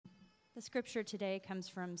The scripture today comes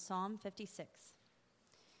from Psalm 56.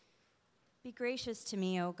 Be gracious to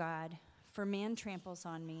me, O God, for man tramples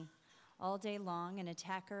on me. All day long an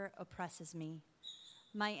attacker oppresses me.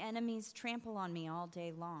 My enemies trample on me all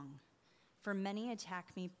day long, for many attack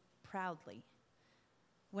me proudly.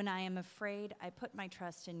 When I am afraid, I put my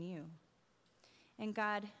trust in you. In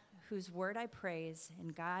God, whose word I praise, in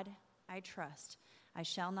God I trust, I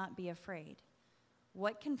shall not be afraid.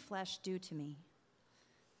 What can flesh do to me?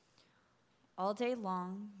 All day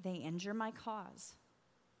long they injure my cause.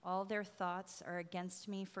 All their thoughts are against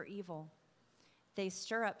me for evil. They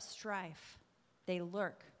stir up strife. They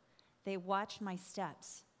lurk. They watch my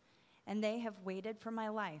steps, and they have waited for my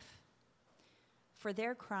life. For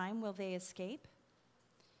their crime will they escape?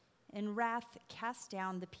 In wrath cast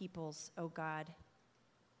down the peoples, O God.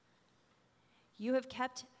 You have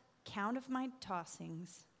kept count of my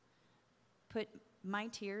tossings. Put my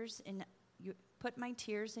tears in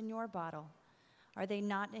your bottle. Are they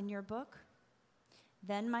not in your book?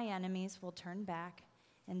 Then my enemies will turn back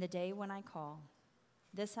in the day when I call.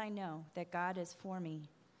 This I know, that God is for me.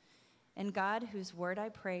 In God, whose word I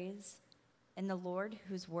praise, in the Lord,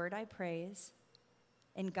 whose word I praise,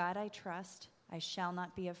 in God I trust, I shall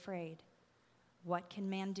not be afraid. What can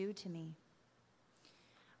man do to me?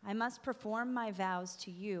 I must perform my vows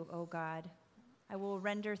to you, O God. I will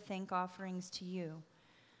render thank offerings to you,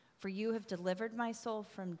 for you have delivered my soul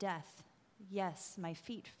from death, yes, my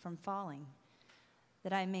feet from falling,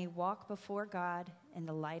 that I may walk before God in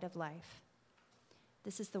the light of life.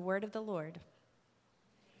 This is the word of the Lord.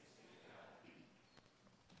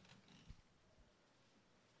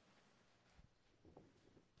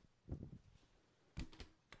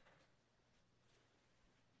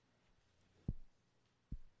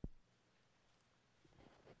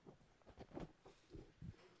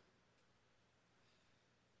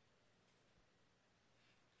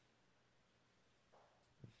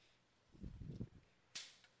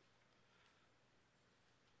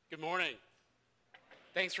 Good morning.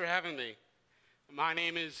 Thanks for having me. My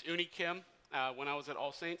name is Uni Kim. When I was at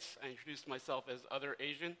All Saints, I introduced myself as Other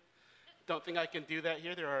Asian. Don't think I can do that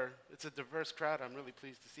here. It's a diverse crowd. I'm really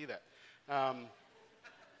pleased to see that.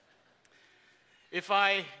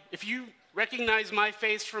 If you recognize my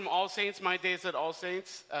face from All Saints, my days at All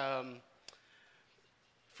Saints,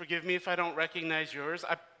 forgive me if I don't recognize yours.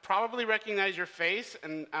 I probably recognize your face,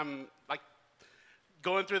 and I'm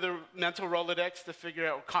going through the mental Rolodex to figure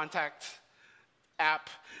out contact app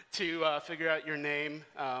to figure out your name.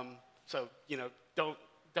 So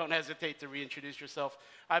don't hesitate to reintroduce yourself.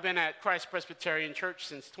 I've been at Christ Presbyterian Church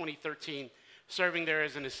since 2013, serving there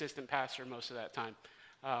as an assistant pastor most of that time.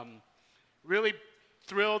 Really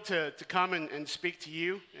thrilled to come and speak to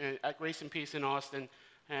you at Grace and Peace in Austin.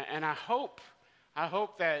 And I hope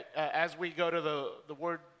that as we go to the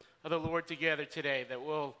word of the Lord together today, that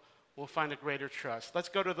we'll find a greater trust. Let's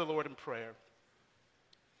go to the Lord in prayer.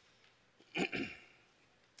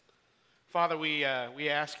 Father, we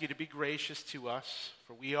ask you to be gracious to us,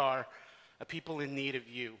 for we are a people in need of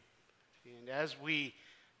you. And as we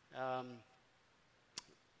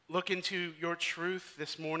look into your truth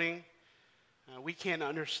this morning, we can't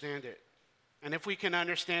understand it. And if we can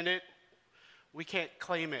understand it, we can't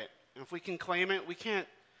claim it. And if we can claim it, we can't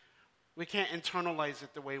internalize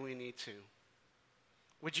it the way we need to.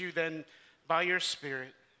 Would you then, by your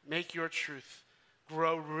Spirit, make your truth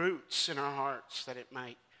grow roots in our hearts that it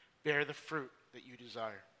might bear the fruit that you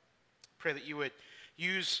desire? Pray that you would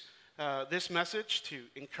use this message to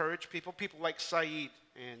encourage people like Saeed,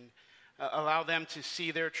 and allow them to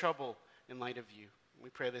see their trouble in light of you.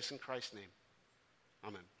 We pray this in Christ's name.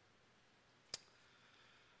 Amen.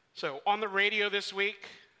 So on the radio this week,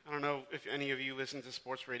 I don't know if any of you listen to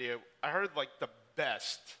sports radio, I heard the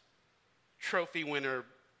best trophy winner,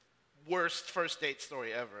 worst first date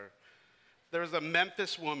story ever. There was a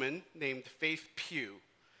Memphis woman named Faith Pugh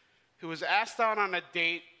who was asked out on a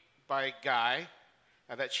date by a guy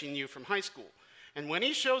that she knew from high school. And when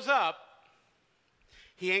he shows up,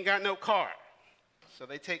 he ain't got no car, so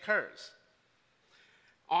they take hers.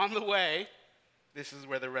 On the way, this is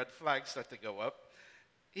where the red flags start to go up,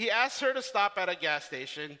 he asks her to stop at a gas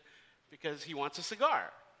station because he wants a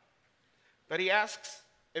cigar. But he asks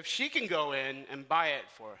if she can go in and buy it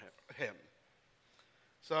for him.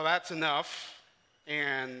 So that's enough,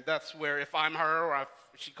 and that's where if I'm her or if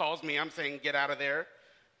she calls me, I'm saying, get out of there.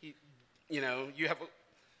 You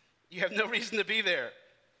have no reason to be there.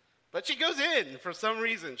 But she goes in for some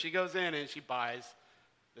reason. She goes in and she buys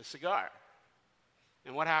the cigar.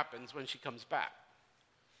 And what happens when she comes back?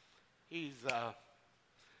 He's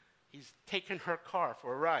taken her car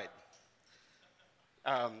for a ride.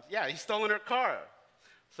 He's stolen her car.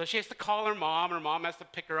 So she has to call her mom. Her mom has to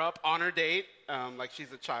pick her up on her date, like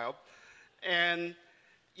she's a child. And,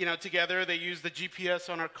 together they use the GPS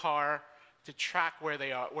on her car to track where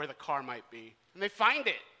they are, where the car might be. And they find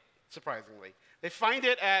it, surprisingly. They find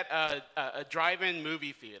it at a drive-in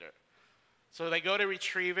movie theater. So they go to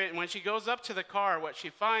retrieve it, and when she goes up to the car, what she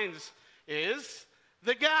finds is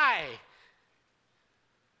the guy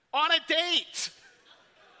on a date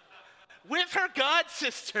with her god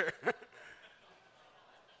sister.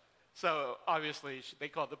 So obviously they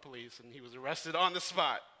called the police, and he was arrested on the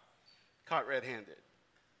spot, caught red-handed.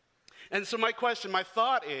 And so my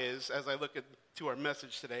thought is, as I look to our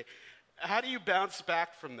message today, how do you bounce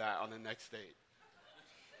back from that on the next date?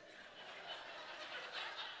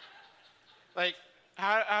 Like,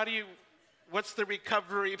 how do you, what's the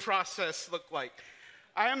recovery process look like?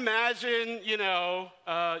 I imagine,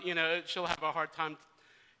 she'll have a hard time.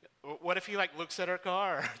 What if he looks at her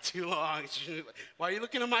car too long? Why are you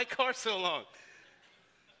looking at my car so long?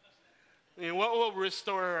 I mean, what will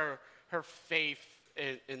restore her faith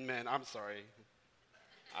in men? I'm sorry.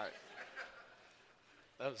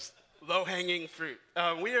 That was low-hanging fruit.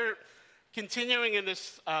 We are continuing in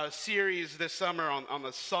this series this summer on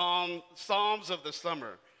the Psalms of the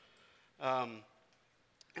Summer.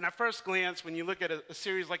 And at first glance, when you look at a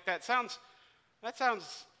series like that sounds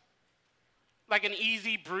like an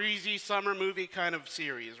easy, breezy summer movie kind of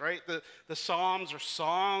series, right? The Psalms are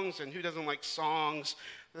songs, and who doesn't like songs?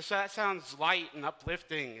 That sounds light and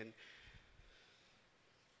uplifting.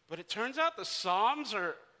 But it turns out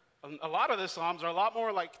a lot of the Psalms are a lot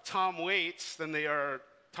more like Tom Waits than they are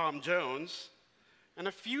Tom Jones. And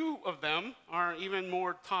a few of them are even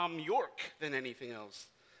more Tom York than anything else.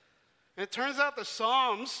 And it turns out the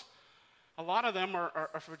Psalms, a lot of them are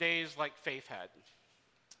for days like Faith had,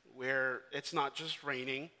 where it's not just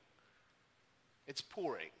raining, it's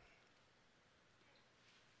pouring.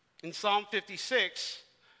 In Psalm 56,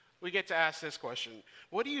 we get to ask this question: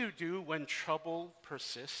 what do you do when trouble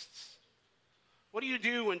persists? What do you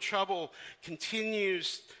do when trouble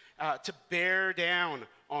continues to bear down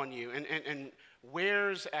on you and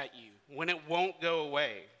wears at you, when it won't go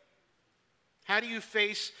away? How do you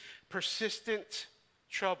face persistent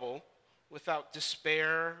trouble without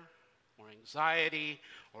despair or anxiety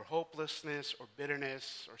or hopelessness or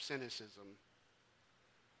bitterness or cynicism?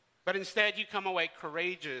 But instead you come away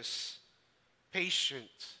courageous,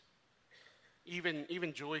 patient,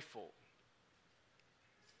 even joyful.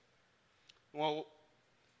 Well,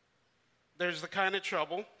 there's the kind of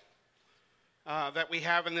trouble that we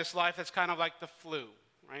have in this life that's kind of like the flu,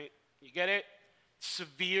 right? You get it? It's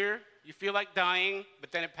severe. You feel like dying,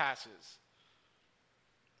 but then it passes.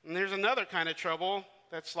 And there's another kind of trouble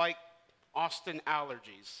that's like Austin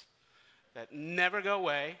allergies that never go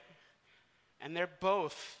away, and they're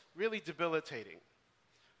both really debilitating.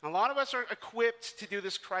 A lot of us are equipped to do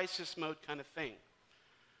this crisis mode kind of thing,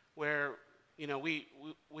 where we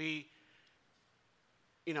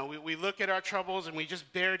look at our troubles and we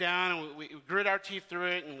just bear down and we grit our teeth through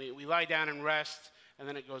it, and we lie down and rest, and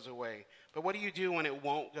then it goes away. But what do you do when it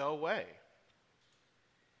won't go away?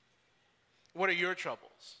 What are your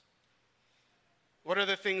troubles? What are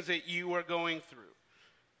the things that you are going through?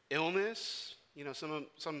 Illness?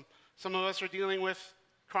 Some of us are dealing with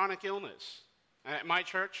chronic illness. At my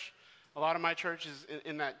church, a lot of my church is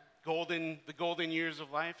in the golden years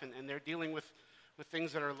of life, and they're dealing with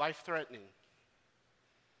things that are life-threatening.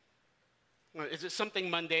 Is it something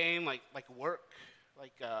mundane like work,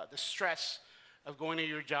 like the stress of going to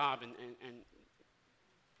your job and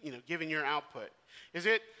giving your output? Is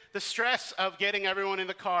it the stress of getting everyone in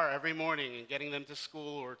the car every morning and getting them to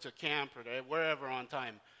school or to camp or to wherever on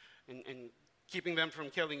time, and keeping them from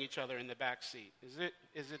killing each other in the back seat? Is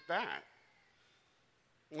it that?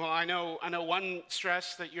 Well, I know one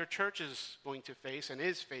stress that your church is going to face and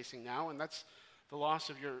is facing now, and that's the loss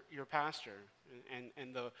of your pastor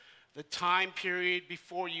and the time period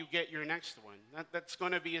before you get your next one. That's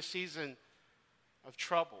going to be a season of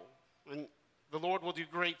trouble. And the Lord will do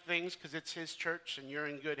great things because it's his church and you're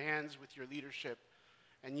in good hands with your leadership.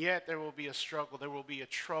 And yet there will be a struggle. There will be a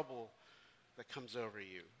trouble that comes over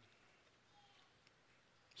you.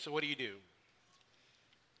 So what do you do?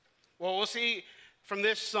 Well, we'll see from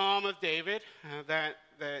this Psalm of David that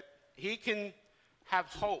he can have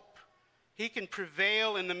hope. He can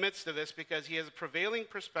prevail in the midst of this because he has a prevailing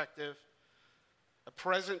perspective, a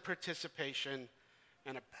present participation,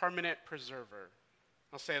 and a permanent preserver.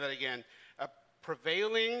 I'll say that again. A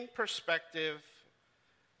prevailing perspective,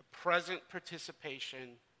 a present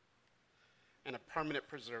participation, and a permanent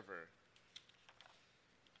preserver.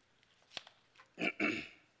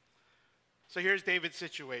 So here's David's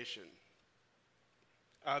situation.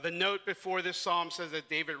 The note before this psalm says that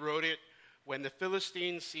David wrote it when the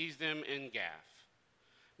Philistines seized him in Gath,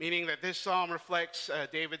 meaning that this psalm reflects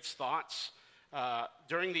David's thoughts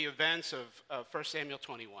during the events of 1 Samuel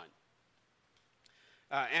 21.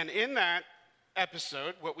 And in that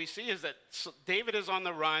episode, what we see is that David is on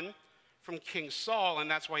the run from King Saul, and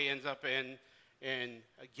that's why he ends up in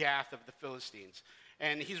Gath of the Philistines.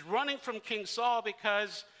 And he's running from King Saul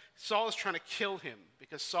because Saul is trying to kill him,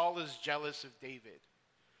 because Saul is jealous of David.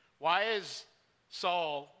 Why is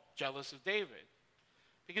Saul jealous of David?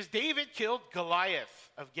 Because David killed Goliath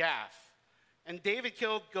of Gath. And David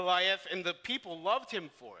killed Goliath, and the people loved him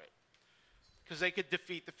for it, because they could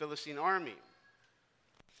defeat the Philistine army.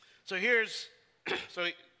 So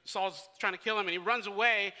Saul's trying to kill him, and he runs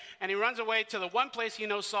away to the one place he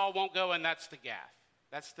knows Saul won't go, and that's to Gath.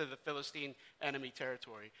 That's to the Philistine enemy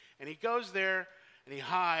territory. And he goes there, and he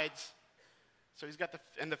hides. So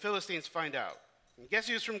and the Philistines find out. And guess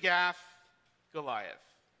who's from Gath? Goliath.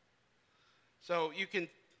 So you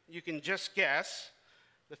can just guess,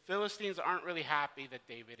 the Philistines aren't really happy that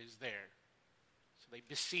David is there. So they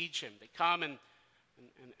besiege him. They come and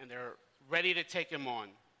they're ready to take him on.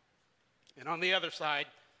 And on the other side,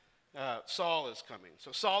 Saul is coming.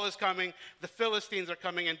 So Saul is coming, the Philistines are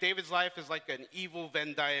coming, and David's life is like an evil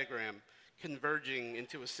Venn diagram converging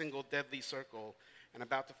into a single deadly circle and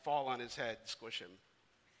about to fall on his head, squish him.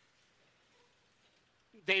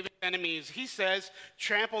 David's enemies, he says,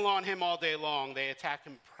 trample on him all day long. They attack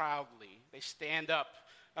him proudly. They stand up.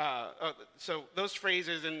 So those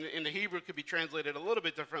phrases in the Hebrew could be translated a little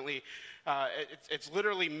bit differently. It's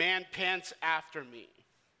literally, man pants after me.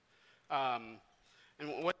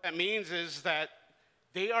 And what that means is that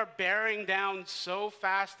they are bearing down so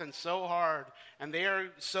fast and so hard, and they are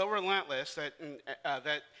so relentless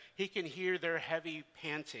that he can hear their heavy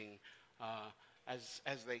panting as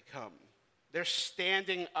they come. They're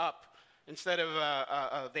standing up. Instead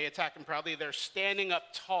of they attack him proudly, they're standing up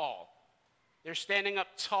tall. They're standing up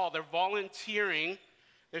tall. They're volunteering.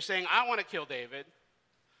 They're saying, I want to kill David.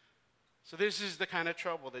 So this is the kind of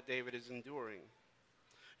trouble that David is enduring.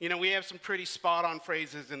 You know, we have some pretty spot-on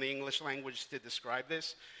phrases in the English language to describe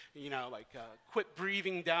this. You know, like, quit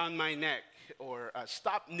breathing down my neck, or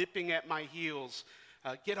stop nipping at my heels,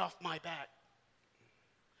 get off my back.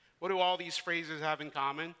 What do all these phrases have in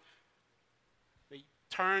common? They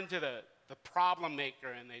turn to the problem maker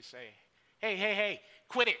and they say, hey,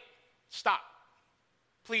 quit it, stop,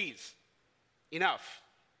 please, enough.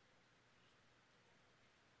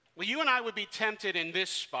 Well, you and I would be tempted in this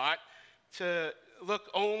spot to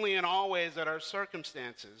look only and always at our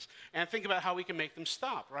circumstances and think about how we can make them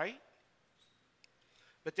stop, right?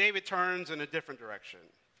 But David turns in a different direction.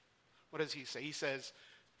 What does he say? He says,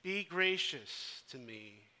 be gracious to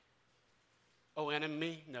me, O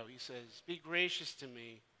enemy. No, he says, be gracious to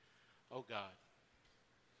me, O God.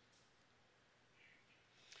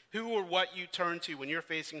 Who or what you turn to when you're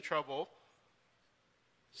facing trouble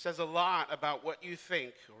says a lot about what you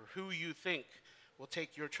think or who you think will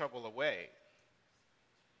take your trouble away.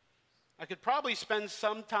 I could probably spend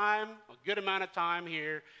some time, a good amount of time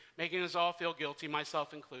here, making us all feel guilty,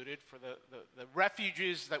 myself included, for the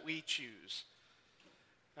refuges that we choose.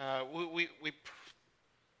 The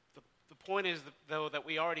point is, though, that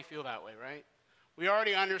we already feel that way, right? We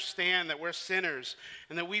already understand that we're sinners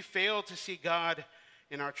and that we fail to see God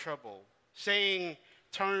in our trouble. Saying,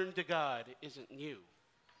 turn to God isn't new.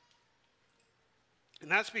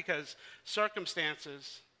 And that's because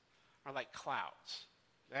circumstances are like clouds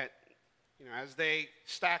that, you know, as they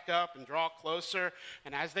stack up and draw closer,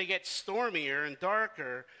 and as they get stormier and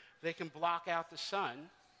darker, they can block out the sun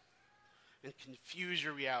and confuse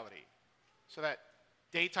your reality so that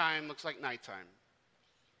daytime looks like nighttime.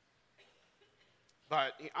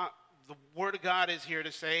 But the Word of God is here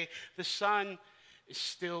to say the sun is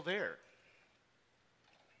still there.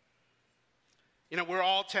 You know, we're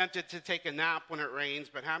all tempted to take a nap when it rains,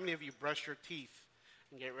 but how many of you brush your teeth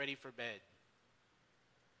and get ready for bed?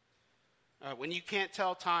 When you can't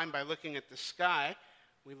tell time by looking at the sky,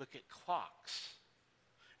 we look at clocks.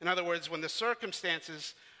 In other words, when the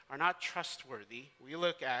circumstances are not trustworthy, we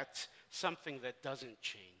look at something that doesn't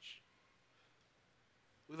change.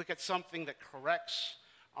 We look at something that corrects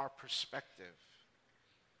our perspective.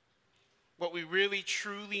 What we really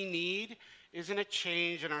truly need isn't a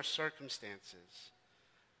change in our circumstances,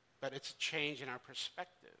 but it's a change in our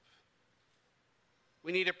perspective.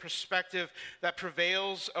 We need a perspective that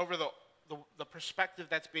prevails over the perspective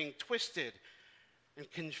that's being twisted and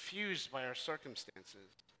confused by our circumstances.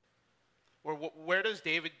 Where does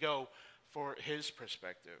David go for his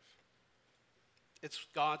perspective? It's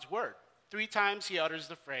God's word. 3 times he utters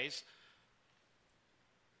the phrase,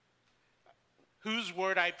 whose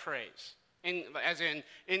word I praise.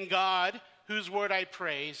 In God, whose word I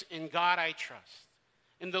praise, in God I trust.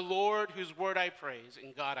 In the Lord, whose word I praise,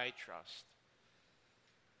 in God I trust.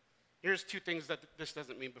 Here's two things that this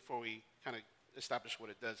doesn't mean before we kind of establish what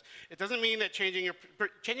it does. It doesn't mean that changing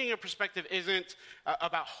your perspective isn't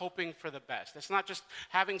about hoping for the best. It's not just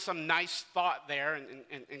having some nice thought there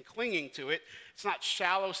and clinging to it. It's not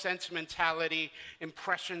shallow sentimentality,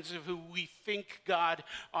 impressions of who we think God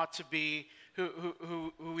ought to be,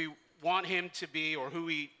 who we want him to be, or who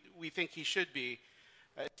we think he should be.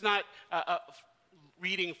 It's not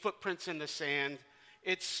reading footprints in the sand.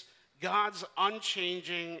 It's God's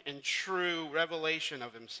unchanging and true revelation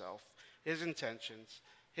of himself, his intentions,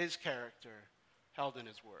 his character, held in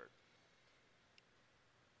his word.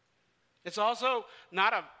 It's also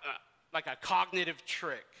not like a cognitive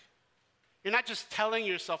trick. You're not just telling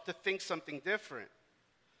yourself to think something different.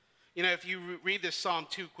 You know, if you read this psalm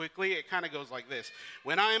too quickly, it kind of goes like this.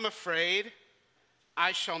 When I am afraid,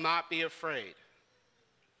 I shall not be afraid.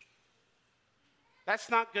 That's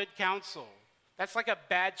not good counsel. That's like a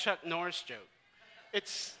bad Chuck Norris joke.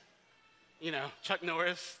 It's, Chuck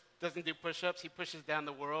Norris doesn't do push-ups. He pushes down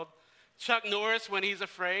the world. Chuck Norris, when he's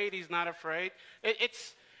afraid, he's not afraid.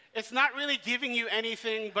 It's not really giving you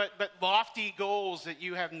anything but lofty goals that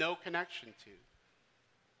you have no connection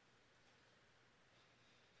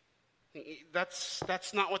to.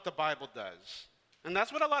 That's not what the Bible does. And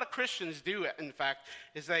that's what a lot of Christians do, in fact,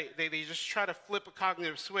 is they just try to flip a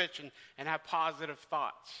cognitive switch and have positive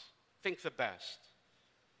thoughts. Think the best.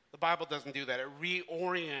 The Bible doesn't do that. It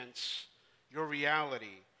reorients your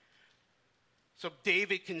reality. So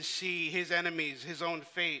David can see his enemies, his own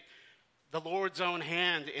fate, the Lord's own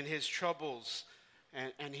hand in his troubles,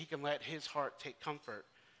 and he can let his heart take comfort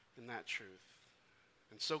in that truth.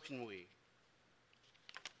 And so can we.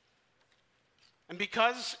 And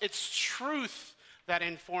because it's truth that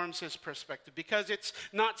informs his perspective, because it's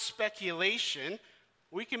not speculation,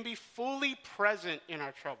 we can be fully present in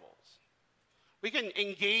our troubles. We can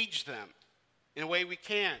engage them in a way we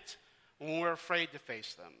can't when we're afraid to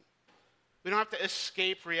face them. We don't have to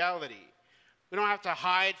escape reality. We don't have to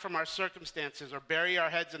hide from our circumstances or bury our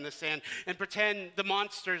heads in the sand and pretend the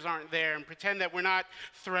monsters aren't there and pretend that we're not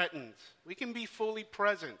threatened. We can be fully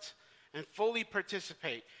present and fully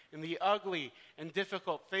participate in the ugly and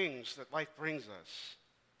difficult things that life brings us.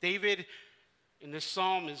 David, in this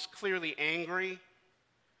psalm, is clearly angry,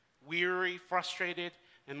 weary, frustrated,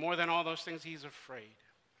 and more than all those things, he's afraid.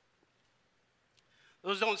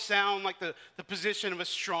 Those don't sound like the position of a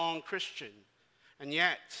strong Christian. And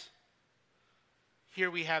yet,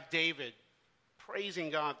 here we have David praising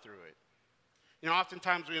God through it.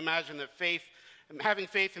 Oftentimes we imagine that having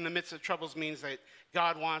faith in the midst of troubles means that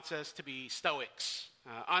God wants us to be stoics,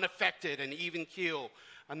 unaffected and even keel,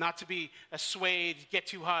 and not to be swayed, get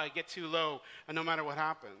too high, get too low, and no matter what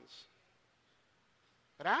happens.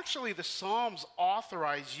 But actually, the Psalms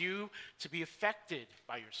authorize you to be affected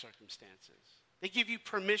by your circumstances. They give you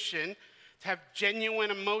permission to have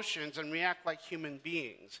genuine emotions and react like human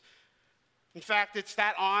beings. In fact, it's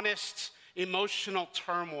that honest emotional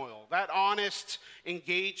turmoil, that honest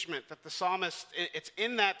engagement that the psalmist, it's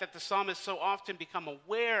in that the psalmists so often become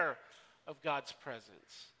aware of God's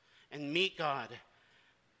presence and meet God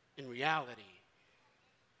in reality.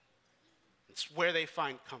 It's where they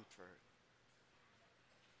find comfort.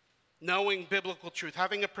 Knowing biblical truth,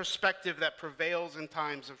 having a perspective that prevails in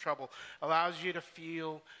times of trouble, allows you to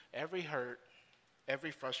feel every hurt, every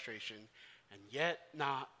frustration, and yet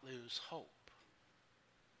not lose hope.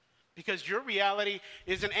 Because your reality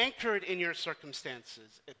isn't anchored in your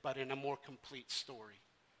circumstances, but in a more complete story.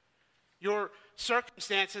 Your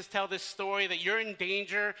circumstances tell this story that you're in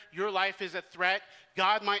danger, your life is a threat,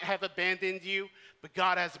 God might have abandoned you, but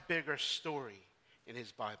God has a bigger story in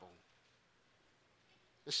his Bible.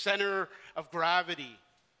 The center of gravity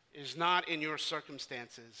is not in your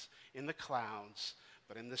circumstances, in the clouds,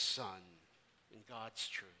 but in the sun, in God's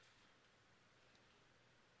truth.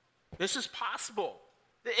 This is possible.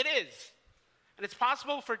 It is. And it's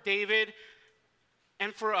possible for David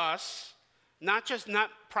and for us, not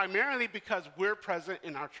primarily because we're present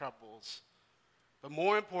in our troubles, but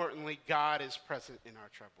more importantly, God is present in our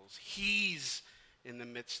troubles. He's in the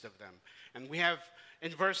midst of them. And we have,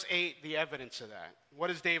 in verse 8, the evidence of that. What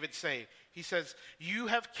does David say? He says, "You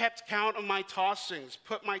have kept count of my tossings,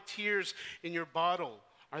 put my tears in your bottle.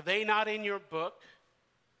 Are they not in your book?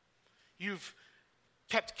 You've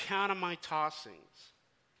kept count of my tossings."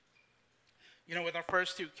 With our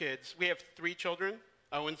first two kids, we have 3 children.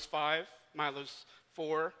 Owen's 5, Milo's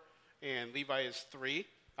 4, and Levi is 3.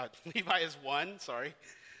 Levi is 1, sorry.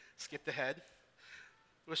 Skipped ahead.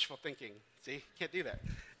 Wishful thinking. See, can't do that.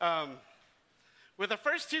 With the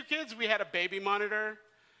first two kids, we had a baby monitor.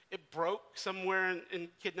 It broke somewhere in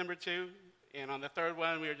kid number 2. And on the third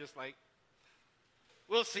one, we were just like,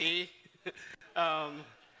 we'll see. I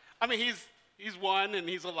mean, he's 1 and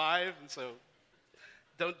he's alive, and so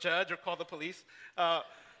don't judge or call the police.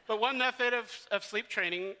 But one method of sleep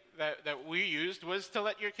training that we used was to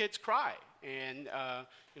let your kids cry. And,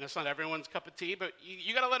 it's not everyone's cup of tea, but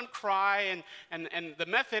you got to let them cry. And the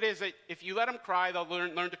method is that if you let them cry, they'll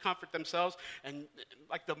learn to comfort themselves. And,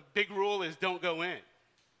 like, the big rule is don't go in.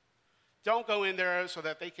 Don't go in there so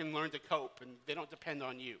that they can learn to cope and they don't depend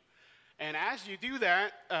on you. And as you do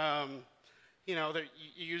that, you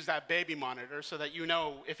use that baby monitor so that you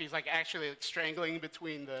know if he's, like, actually strangling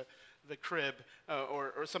between the crib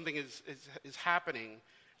or something is happening.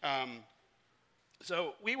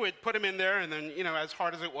 So we would put him in there, and then, as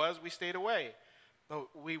hard as it was, we stayed away.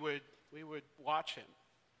 But we would watch him.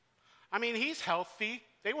 I mean, he's healthy.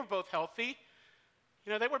 They were both healthy.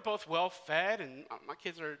 They were both well-fed, and my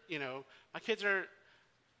kids are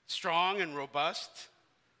strong and robust.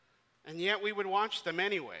 And yet we would watch them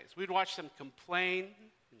anyways. We'd watch them complain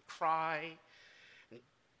and cry and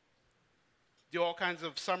do all kinds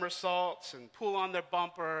of somersaults and pull on their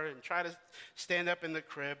bumper and try to stand up in the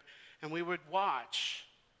crib. And we would watch,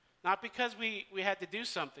 not because we had to do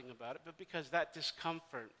something about it, but because that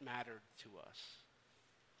discomfort mattered to us.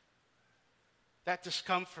 That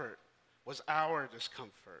discomfort was our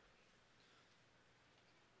discomfort.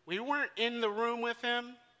 We weren't in the room with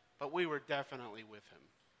him, but we were definitely with him.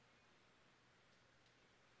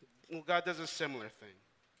 Well, God does a similar thing.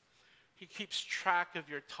 He keeps track of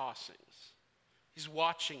your tossings. He's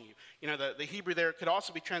watching you. The Hebrew there could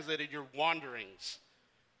also be translated your wanderings.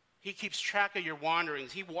 He keeps track of your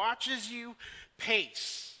wanderings. He watches you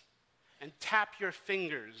pace and tap your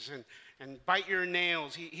fingers and bite your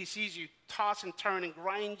nails. He sees you toss and turn and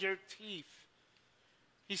grind your teeth.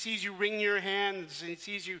 He sees you wring your hands, and he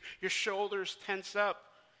sees your shoulders tense up.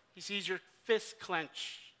 He sees your fists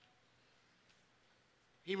clench.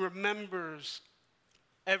 He remembers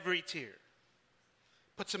every tear,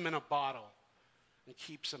 puts them in a bottle, and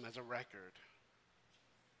keeps them as a record.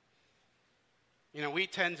 We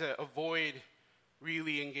tend to avoid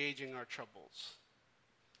really engaging our troubles.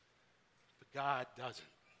 But God doesn't.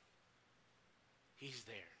 He's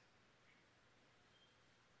there.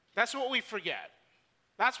 That's what we forget.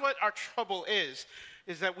 That's what our trouble is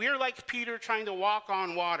that we're like Peter trying to walk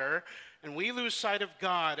on water, and we lose sight of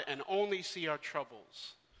God and only see our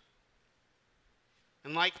troubles.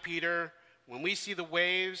 And like Peter, when we see the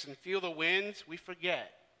waves and feel the winds, we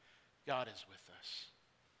forget God is with us.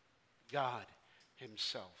 God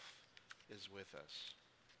himself is with us.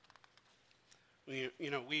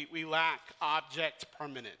 We lack object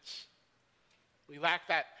permanence. We lack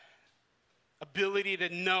that ability to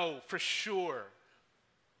know for sure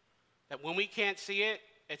that when we can't see it,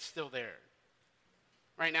 it's still there.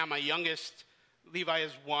 Right now, my youngest, Levi,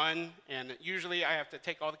 is 1, and usually I have to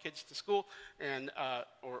take all the kids to school and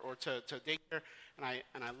or to daycare, and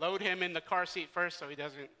I load him in the car seat first so he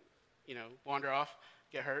doesn't, wander off,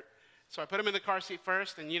 get hurt. So I put him in the car seat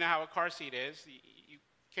first, and you know how a car seat is. You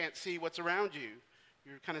can't see what's around you.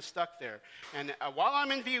 You're kind of stuck there. And while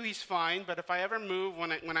I'm in view, he's fine, but if I ever move,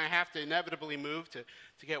 when I have to inevitably move to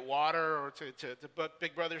get water or to put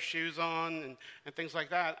Big Brother's shoes on and things like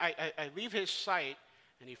that, I leave his sight,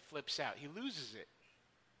 and he flips out. He loses it.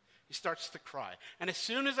 He starts to cry. And as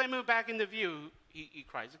soon as I move back into view, he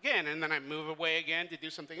cries again. And then I move away again to do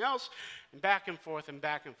something else, and back and forth and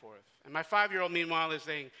back and forth. And my 5-year-old, meanwhile, is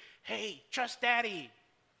saying, "Hey, trust Daddy."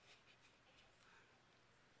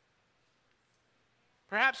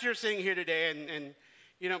 Perhaps you're sitting here today and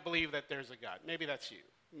you don't believe that there's a God. Maybe that's you.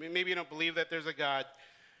 Maybe you don't believe that there's a God.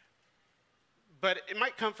 But it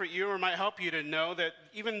might comfort you or might help you to know that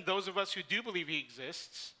even those of us who do believe he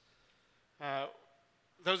exists,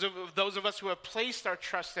 those of us who have placed our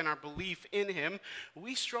trust and our belief in him,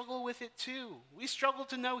 we struggle with it too. We struggle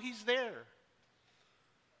to know he's there.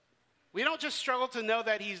 We don't just struggle to know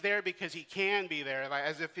that he's there because he can be there, like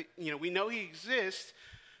as if we know he exists,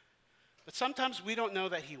 but sometimes we don't know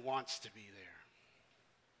that he wants to be there.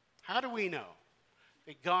 How do we know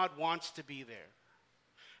that God wants to be there?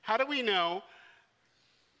 How do we know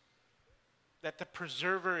that the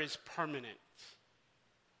preserver is permanent?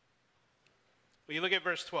 When you look at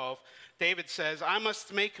verse 12, David says, "I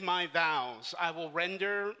must make my vows. I will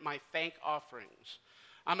render my thank offerings."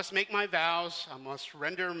 I must make my vows. I must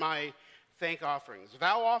render my thank offerings.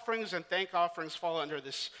 Vow offerings and thank offerings fall under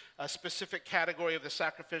this specific category of the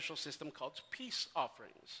sacrificial system called peace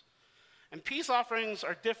offerings. And peace offerings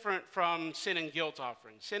are different from sin and guilt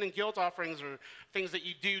offerings. Sin and guilt offerings are things that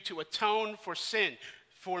you do to atone for sin,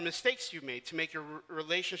 for mistakes you made, to make your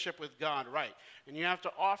relationship with God right. And you have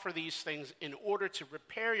to offer these things in order to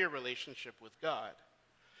repair your relationship with God.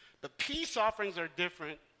 But peace offerings are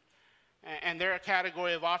different, and they're a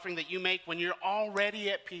category of offering that you make when you're already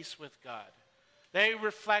at peace with God. They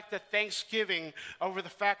reflect a thanksgiving over the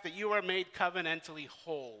fact that you are made covenantally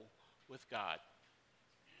whole with God.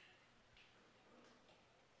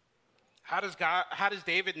 How does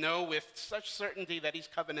David know with such certainty that he's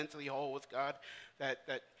covenantally whole with God, that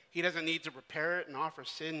he doesn't need to repair it and offer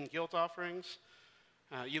sin and guilt offerings?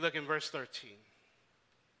 You look in verse 13.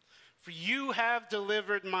 For you have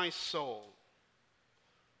delivered my soul.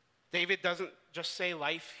 David doesn't just say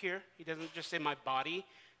life here. He doesn't just say my body.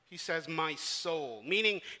 He says my soul,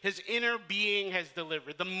 meaning his inner being has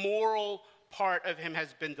delivered. The moral part of him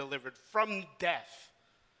has been delivered from death.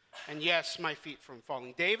 And yes, my feet from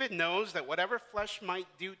falling. David knows that whatever flesh might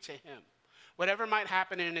do to him, whatever might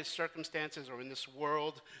happen in his circumstances or in this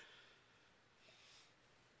world,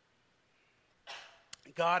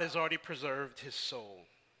 God has already preserved his soul.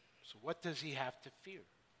 So what does he have to fear?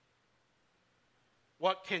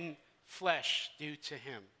 What can flesh do to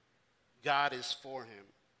him? God is for him.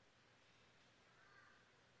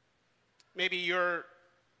 Maybe you're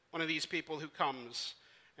one of these people who comes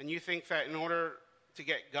and you think that in order to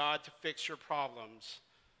get God to fix your problems,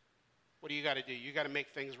 what do you got to do? You got to make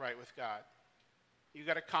things right with God. You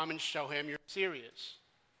got to come and show him you're serious.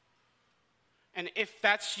 And if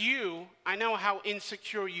that's you, I know how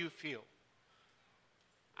insecure you feel.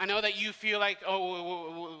 I know that you feel like,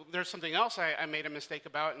 there's something else I made a mistake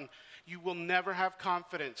about, and you will never have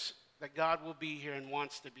confidence that God will be here and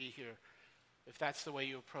wants to be here if that's the way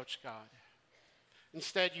you approach God.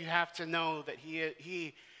 Instead, you have to know that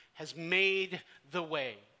he has made the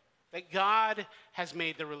way, that God has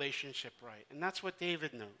made the relationship right. And that's what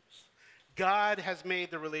David knows. God has made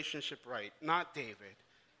the relationship right, not David.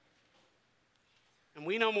 And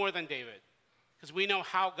we know more than David, because we know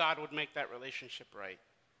how God would make that relationship right.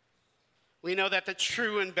 We know that the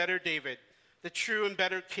true and better David, the true and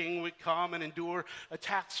better king, would come and endure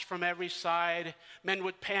attacks from every side. Men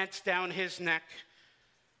would pant down his neck,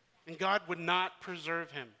 and God would not preserve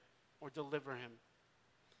him or deliver him.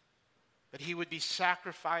 But he would be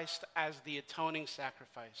sacrificed as the atoning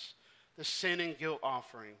sacrifice, the sin and guilt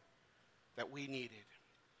offering that we needed.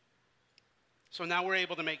 So now we're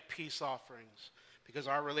able to make peace offerings because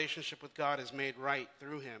our relationship with God is made right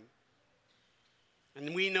through him.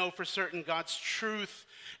 And we know for certain God's truth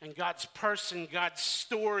and God's person, God's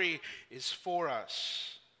story is for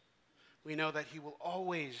us. We know that he will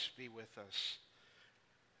always be with us.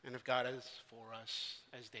 And if God is for us,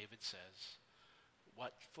 as David says,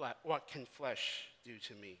 what can flesh do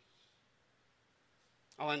to me?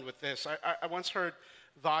 I'll end with this. I once heard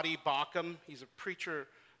Voddie Baucham. He's a preacher.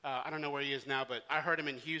 I don't know where he is now, but I heard him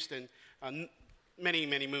in Houston many,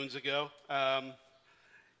 many moons ago.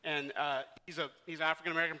 And he's an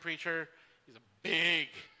African-American preacher. He's a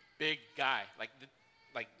big guy,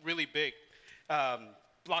 like really big.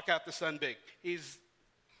 Block out the sun big.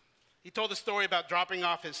 He told a story about dropping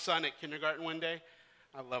off his son at kindergarten one day.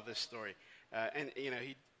 I love this story. And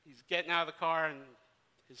he's getting out of the car, and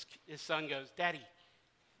his son goes, "Daddy,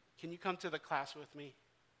 can you come to the class with me?"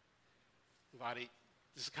 Voddie,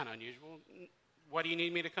 this is kind of unusual. "Why do you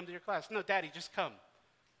need me to come to your class?" "No, Daddy, just come.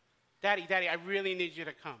 Daddy, I really need you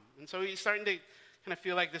to come." And so he's starting to kind of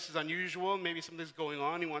feel like this is unusual. Maybe something's going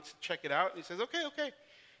on. He wants to check it out. And he says, okay.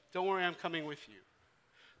 Don't worry, I'm coming with you.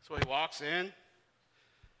 So he walks in.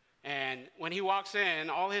 And when he walks in,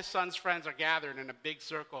 all his son's friends are gathered in a big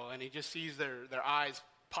circle. And he just sees their eyes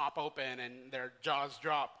pop open and their jaws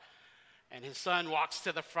drop. And his son walks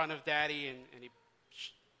to the front of Daddy and he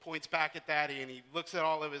points back at Daddy. And he looks at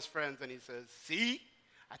all of his friends and he says, "See,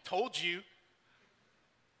 I told you.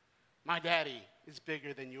 My daddy is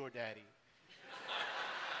bigger than your daddy."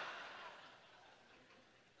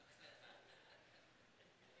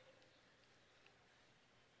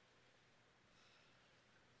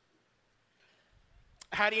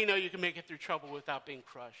 How do you know you can make it through trouble without being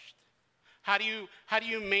crushed? How do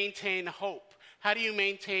you maintain hope? How do you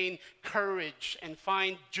maintain courage and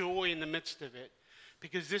find joy in the midst of it?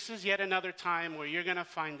 Because this is yet another time where you're going to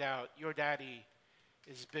find out your daddy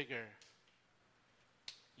is bigger.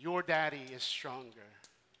 Your daddy is stronger.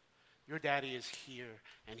 Your daddy is here,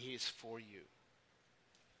 and he is for you.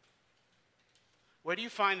 Where do you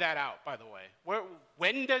find that out, by the way?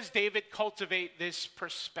 When does David cultivate this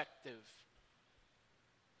perspective?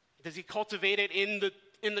 Does he cultivate it in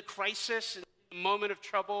the crisis, in the moment of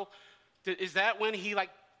trouble? Is that when he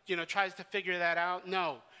tries to figure that out.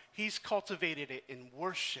 No, he's cultivated it in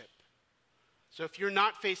worship. So if you're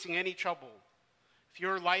not facing any trouble, if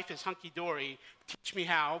your life is hunky-dory, teach me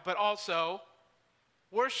how, but also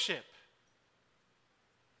worship.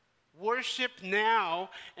 Worship now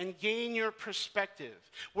and gain your perspective.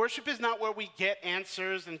 Worship is not where we get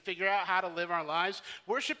answers and figure out how to live our lives.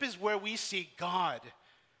 Worship is where we see God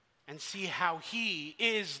and see how he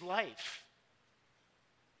is life.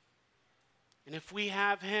 And if we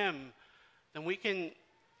have him, then we can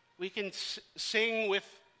sing with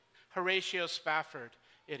Horatio Spafford,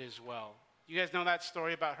 "It Is Well." You guys know that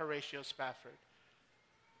story about Horatio Spafford?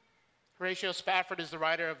 Horatio Spafford is the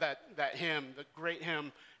writer of that hymn, the great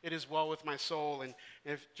hymn, "It Is Well With My Soul." And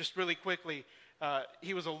just really quickly,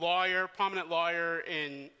 he was a lawyer, prominent lawyer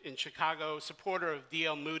in Chicago, supporter of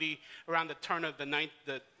D.L. Moody around the turn of the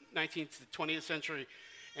 19th to 20th century.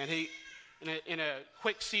 And he, in a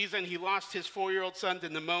quick season, he lost his 4-year-old son to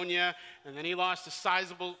pneumonia, and then he lost a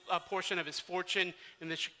sizable portion of his fortune in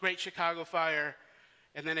the Great Chicago Fire.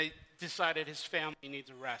 And then he decided his family needs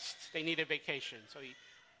a rest. They need a vacation. So he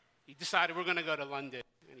decided, we're going to go to London.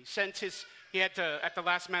 And he had to, at the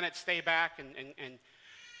last minute, stay back and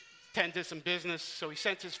tend to some business. So he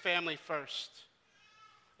sent his family first.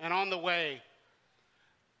 And on the way,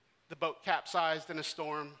 the boat capsized in a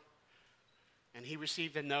storm. And he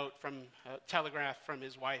received a telegraph from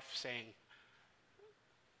his wife saying,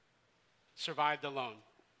 "Survived alone."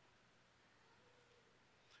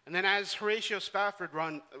 And then as Horatio Spafford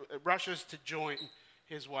rushes to join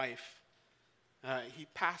his wife, he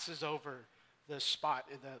passes over the spot,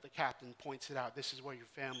 and the captain points it out. "This is where your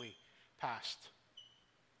family passed."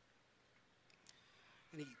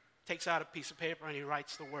 And he takes out a piece of paper and he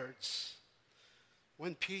writes the words,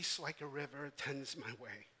 "When peace like a river attends my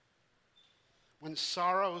way, when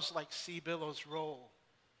sorrows like sea billows roll,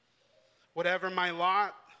 whatever my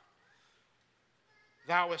lot,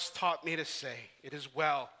 thou hast taught me to say, it is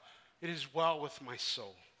well with my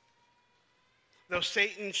soul. Though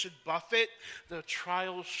Satan should buffet, though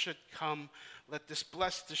trials should come, let this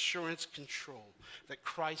blessed assurance control that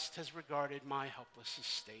Christ has regarded my helpless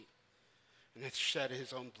estate and hath shed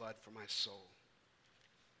his own blood for my soul.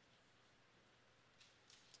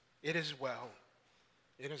 It is well,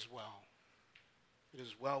 it is well, it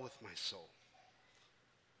is well with my soul."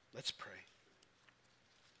 Let's pray.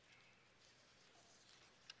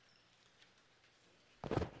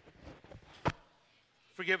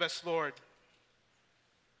 Forgive us, Lord.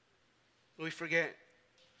 We forget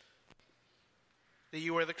that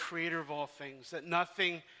you are the creator of all things, that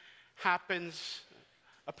nothing happens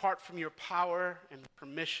apart from your power and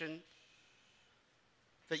permission,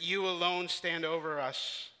 that you alone stand over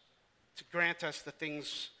us to grant us the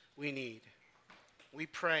things we need. We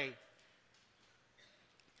pray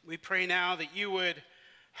now that you would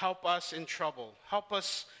help us in trouble, help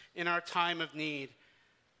us in our time of need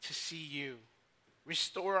to see you.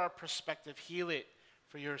 Restore our perspective, heal it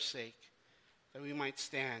for your sake, that we might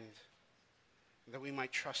stand, that we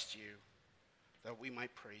might trust you, that we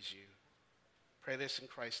might praise you. Pray this in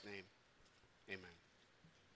Christ's name. Amen.